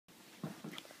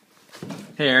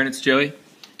Hey Aaron, it's Joey.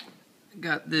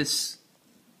 Got this.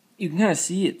 You can kind of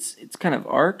see it's kind of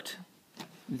arced,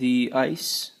 the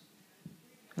ice,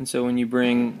 and so when you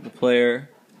bring the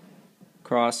player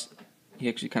across, he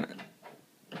actually kind of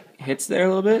hits there a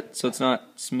little bit, so it's not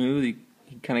smooth.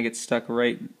 He kind of gets stuck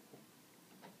right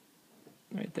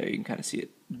there. You can kind of see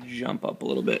it jump up a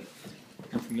little bit,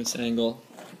 and from this angle,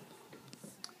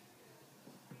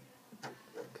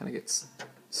 kind of gets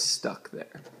stuck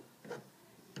there.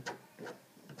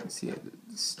 You see it,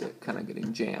 the stick kind of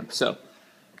getting jammed. So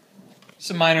it's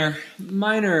a minor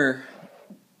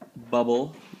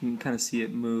bubble. You can kind of see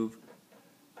it move.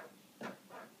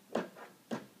 You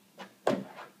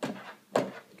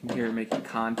can hear it making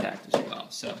contact as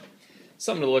well. So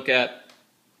something to look at.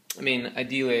 I mean,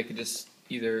 ideally I could just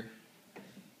either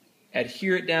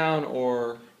adhere it down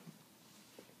or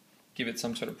give it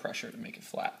some sort of pressure to make it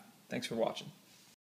flat. Thanks for watching.